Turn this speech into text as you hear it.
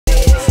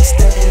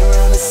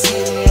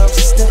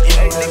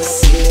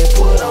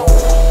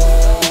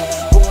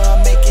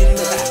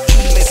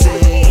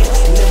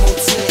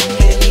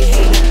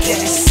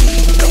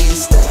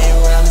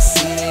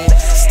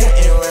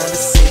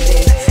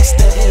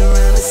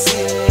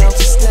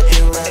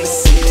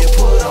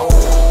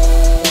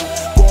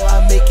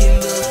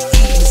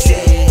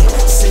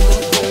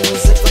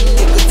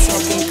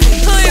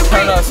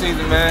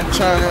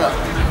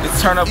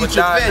turn up Eat a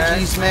your dime,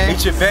 veggies, man.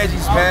 Eat your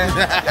veggies, man.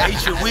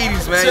 Eat your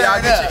Wheaties, man.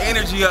 Y'all get your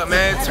energy up,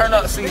 man. Turn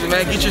up season,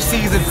 man. Get your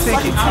season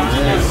ticket.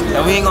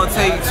 And we ain't gonna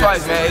tell you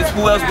twice, man. It's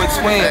who else but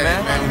Twin,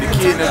 man. The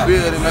kid in the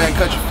building, man.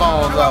 Cut your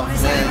phones off,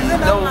 man.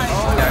 You know,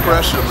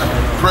 pressure, man.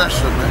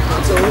 Pressure, man.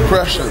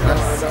 Pressure, man.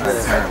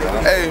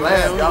 Hey,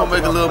 man, we gonna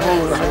make a little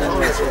movie,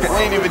 man. We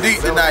ain't even deep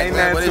tonight,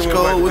 man, but it's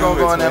cool. We gonna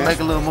go in there and make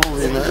a little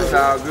movie, man.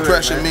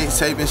 Pressure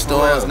mixtape in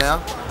stores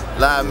now.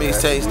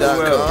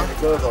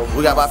 LiveMixtapes.com.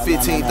 We got about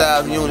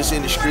 15,000 units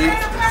in the street.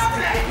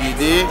 You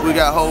dig? We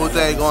got whole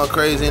thing going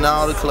crazy in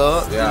all the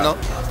clubs, you know.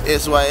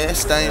 SYS,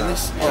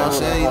 Stainless, you know what I'm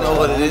saying? You know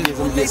what it is.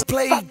 Let's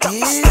play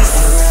this.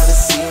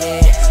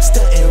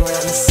 Stunting around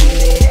the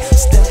city,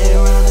 stunting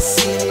around the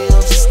city,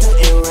 I'm just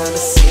stunting around the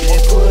city.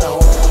 Put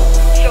on.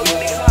 Show you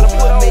niggas how to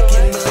put on. Make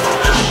it look.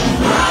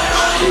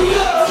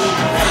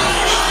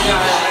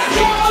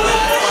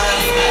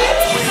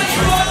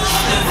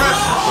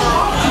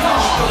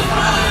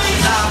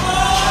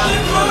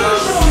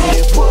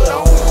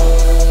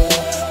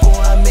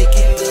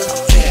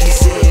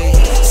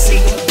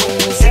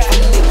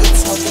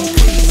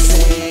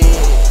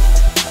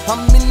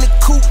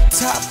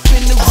 Top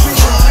in the rear,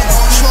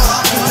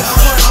 trunk in the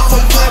front,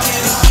 for weapon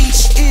in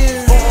each ear.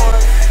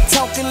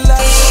 Talking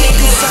like shit,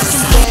 cause I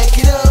can back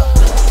it up.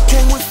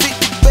 Came with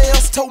 50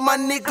 bells, told my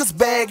niggas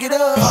bag it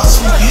up.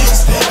 Let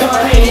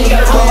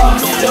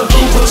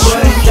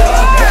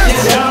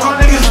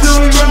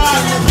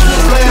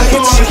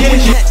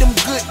them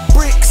good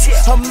bricks,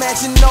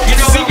 imagine no. You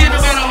know, we getting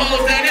about a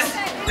whole thing.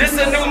 This is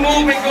a new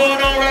movement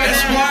going on right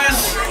now.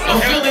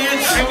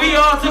 Affiliates. And we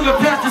all took a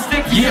path to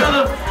stick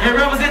together and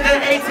represent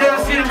that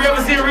A-Town shit, and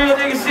represent real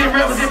nigga shit, and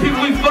represent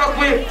people we fuck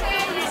with.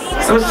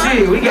 So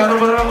shit, we got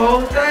about the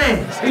whole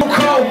thing.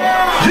 Cold,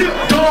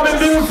 Dorman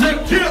Music,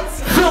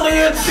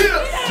 affiliates.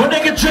 My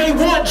nigga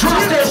J1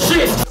 drops that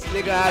shit.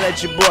 Nigga, holla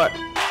at your boy.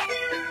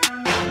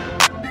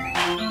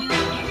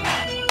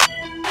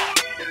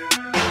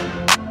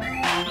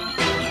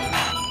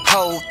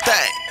 Whole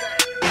thing,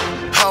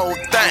 whole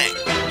thing,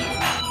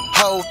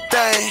 whole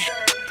thing.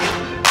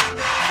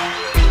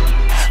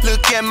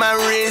 Look at my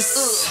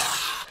wrist,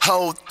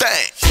 whole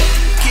thing.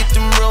 Get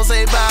them rose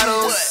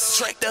bottles,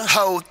 drink the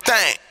whole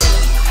thing,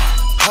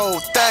 whole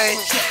thing,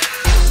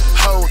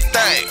 whole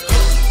thing,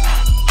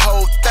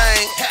 whole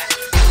thing,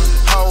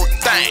 whole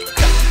thing.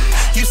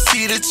 You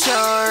see the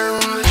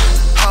charm,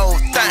 whole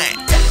thing.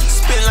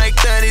 Spend like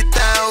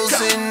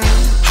 30,000,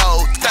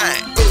 whole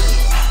thing,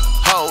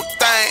 whole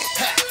thing,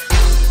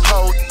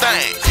 whole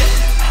thing,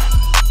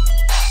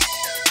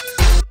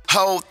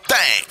 whole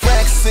thing.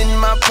 Racks in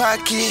my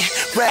pocket,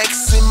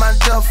 racks in my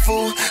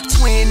duffel.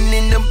 Twin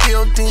in the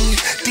building,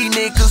 these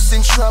niggas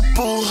in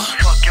trouble.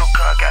 Fuck your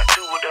car, got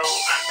two of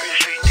those. Real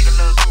street nigga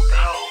love group the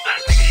hoe.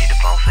 Nigga hit the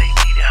phone, say he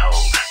need a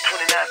hoe.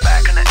 29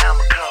 back on the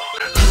Almaco.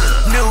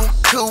 New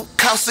coupe,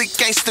 cost a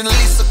gangsta, at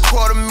least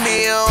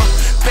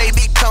 $250,000.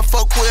 Baby, come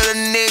fuck with a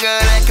nigga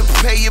that can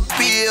pay your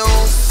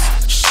bills.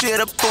 Shit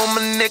up on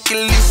my neck, at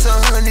least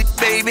 100,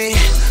 baby.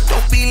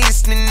 Don't be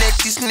listening at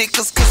these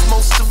niggas, cause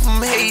most of them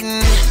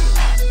hating.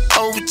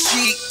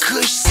 OG,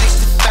 Kush,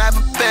 65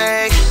 a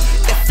bag.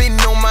 If it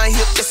on my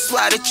hip, that's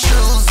why the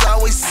truths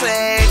always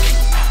sag.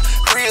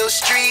 Real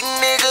street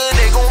nigga,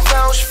 they gon'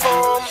 vouch for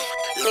him.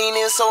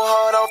 Leaning so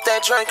hard off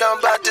that drink, I'm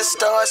about to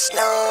start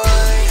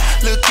snoring.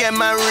 Look at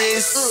my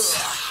wrist,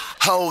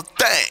 whole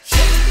thing.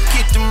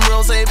 Get them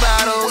rose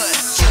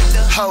bottles,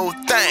 whole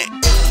thing,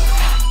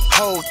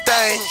 whole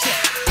thing,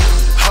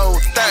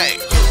 whole thing,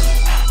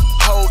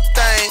 whole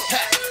thing,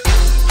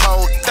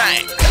 whole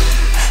thing.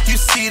 You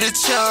see the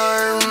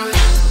charm,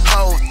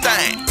 whole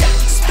thing.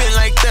 Spend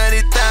like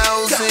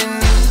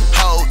 30,000,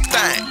 whole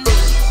thing,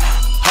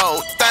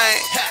 whole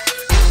thing,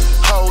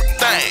 whole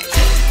thing,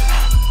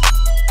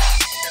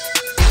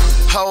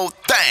 whole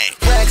thing.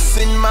 Racks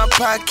in my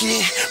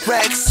pocket,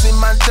 racks in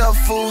my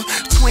duffel.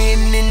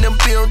 Twin in the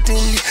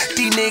building,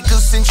 these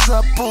niggas in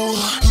trouble.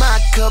 My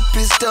cup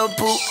is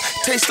double,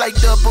 tastes like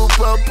double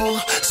bubble.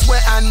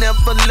 Swear I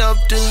never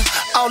loved her,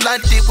 all I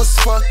did was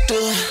fuck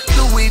her.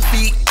 Louis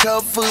V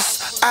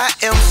covers, I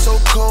am so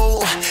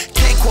cold.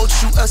 Can't quote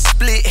you a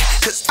split,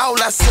 cause all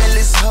I sell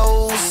is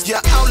hoes.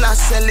 Yeah, all I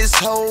sell is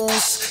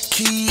hoes.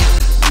 Key,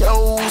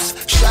 rose,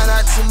 shout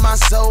out to my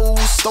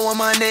souls. Throwing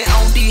money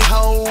on the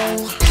hoe.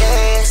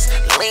 Gas,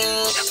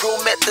 lean,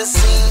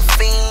 promethazine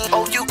fiend.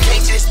 Oh, you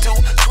can't just do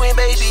twin,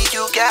 baby,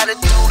 you gotta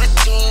do the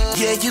team.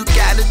 Yeah, you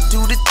gotta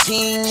do the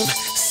team.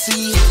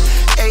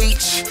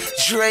 C-H,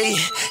 Dre,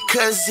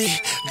 Cuzzy,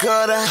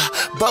 Gutter,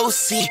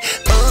 Bossy.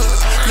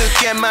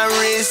 Look at my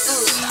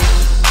wrist,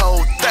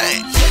 whole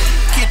thing.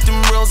 Get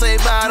them rose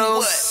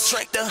bottles,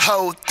 drink the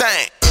whole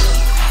thing,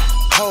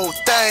 whole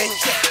thing,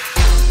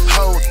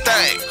 whole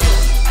thing,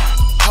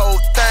 whole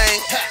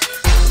thing,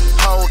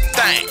 whole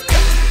thing.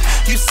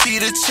 You see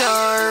the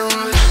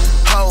charm,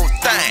 whole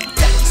thing.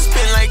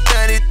 Spend like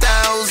 30,000,